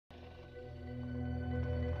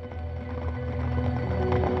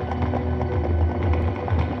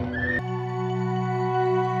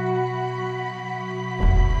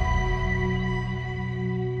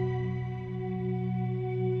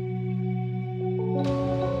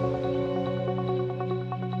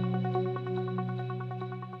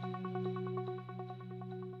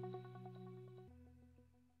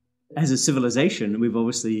as a civilization, we've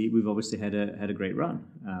obviously had a great run.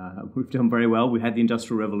 We've done very well. We had the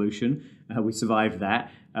Industrial Revolution. We survived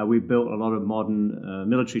that. We've built a lot of modern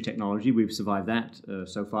military technology. We've survived that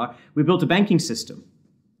so far. We built a banking system,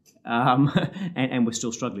 and we're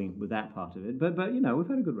still struggling with that part of it. But we've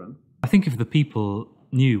had a good run. I think if the people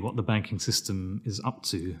knew what the banking system is up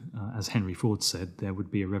to, as Henry Ford said, there would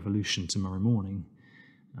be a revolution tomorrow morning.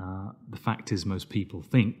 The fact is, most people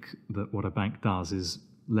think that what a bank does is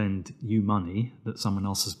lend you money that someone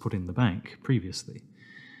else has put in the bank previously.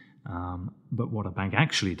 But what a bank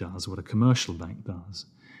actually does, what a commercial bank does,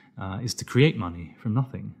 is to create money from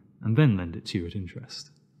nothing and then lend it to you at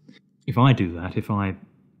interest. If I do that, if I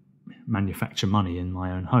manufacture money in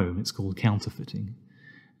my own home, it's called counterfeiting.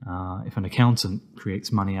 If an accountant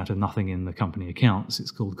creates money out of nothing in the company accounts,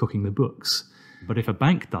 it's called cooking the books. But if a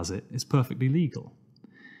bank does it, it's perfectly legal.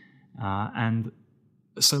 And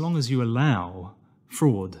so long as you allow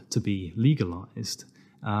fraud to be legalized,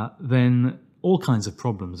 then all kinds of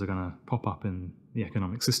problems are going to pop up in the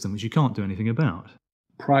economic system, which you can't do anything about.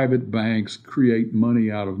 Private banks create money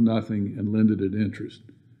out of nothing and lend it at interest.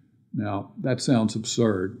 Now, that sounds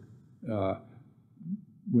absurd.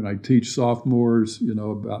 When I teach sophomores,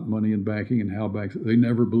 about money in banking and how banks, they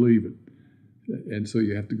never believe it. And so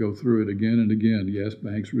you have to go through it again and again. Yes,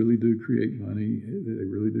 banks really do create money. They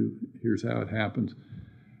really do. Here's how it happens.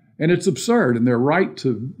 And it's absurd, and they're right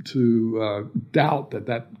to doubt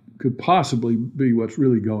that could possibly be what's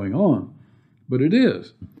really going on. But it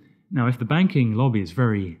is. Now, if the banking lobby is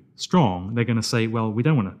very strong, they're going to say, well, we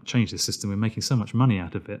don't want to change this system. We're making so much money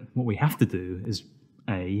out of it. What we have to do is,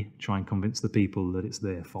 A, try and convince the people that it's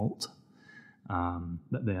their fault,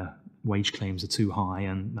 that their wage claims are too high,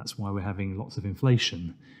 and that's why we're having lots of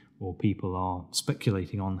inflation, or people are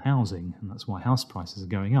speculating on housing, and that's why house prices are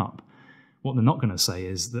going up. What they're not going to say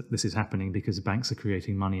is that this is happening because banks are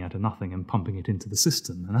creating money out of nothing and pumping it into the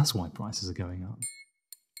system, and that's why prices are going up.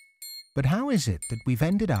 But how is it that we've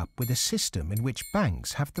ended up with a system in which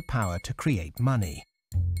banks have the power to create money?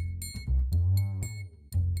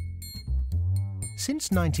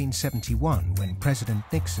 Since 1971, when President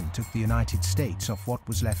Nixon took the United States off what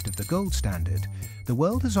was left of the gold standard, the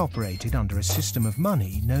world has operated under a system of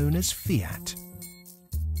money known as fiat.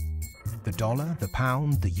 The dollar, the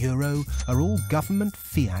pound, the euro are all government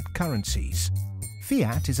fiat currencies.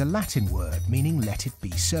 Fiat is a Latin word meaning let it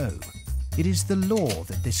be so. It is the law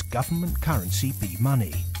that this government currency be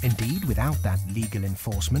money. Indeed, without that legal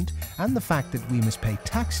enforcement and the fact that we must pay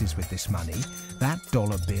taxes with this money, that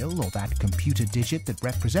dollar bill or that computer digit that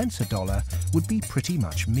represents a dollar would be pretty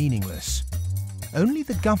much meaningless. Only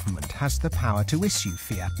the government has the power to issue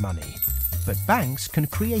fiat money, but banks can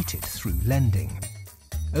create it through lending.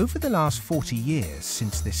 Over the last 40 years,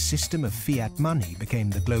 since this system of fiat money became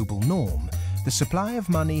the global norm, the supply of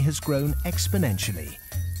money has grown exponentially.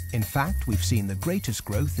 In fact, we've seen the greatest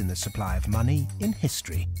growth in the supply of money in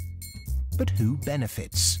history. But who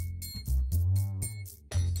benefits?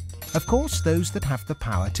 Of course, those that have the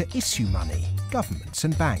power to issue money, governments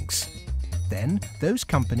and banks. Then, those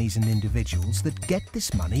companies and individuals that get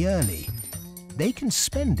this money early. They can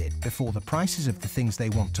spend it before the prices of the things they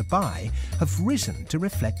want to buy have risen to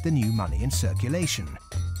reflect the new money in circulation.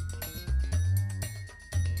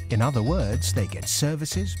 In other words, they get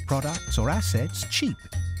services, products or assets cheap.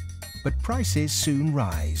 But prices soon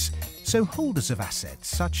rise, so holders of assets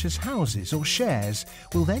such as houses or shares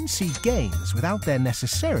will then see gains without there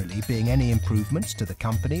necessarily being any improvements to the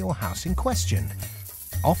company or house in question.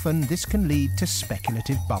 Often this can lead to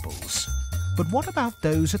speculative bubbles. But what about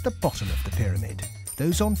those at the bottom of the pyramid?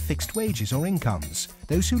 Those on fixed wages or incomes,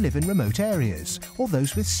 those who live in remote areas, or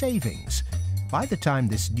those with savings? By the time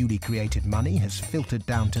this newly created money has filtered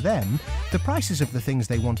down to them, the prices of the things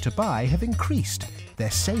they want to buy have increased.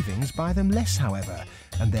 Their savings buy them less, however,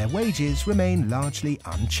 and their wages remain largely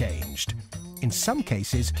unchanged. In some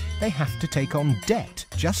cases, they have to take on debt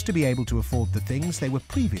just to be able to afford the things they were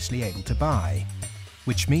previously able to buy,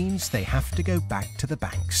 which means they have to go back to the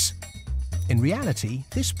banks. In reality,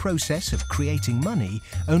 this process of creating money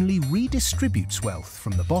only redistributes wealth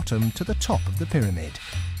from the bottom to the top of the pyramid.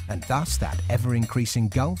 And thus that ever-increasing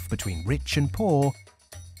gulf between rich and poor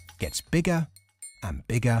gets bigger and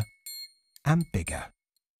bigger and bigger.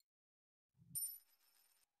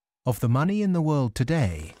 Of the money in the world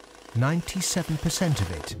today, 97%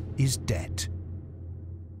 of it is debt.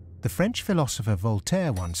 The French philosopher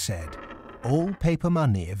Voltaire once said, "All paper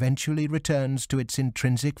money eventually returns to its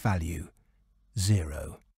intrinsic value,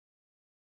 0."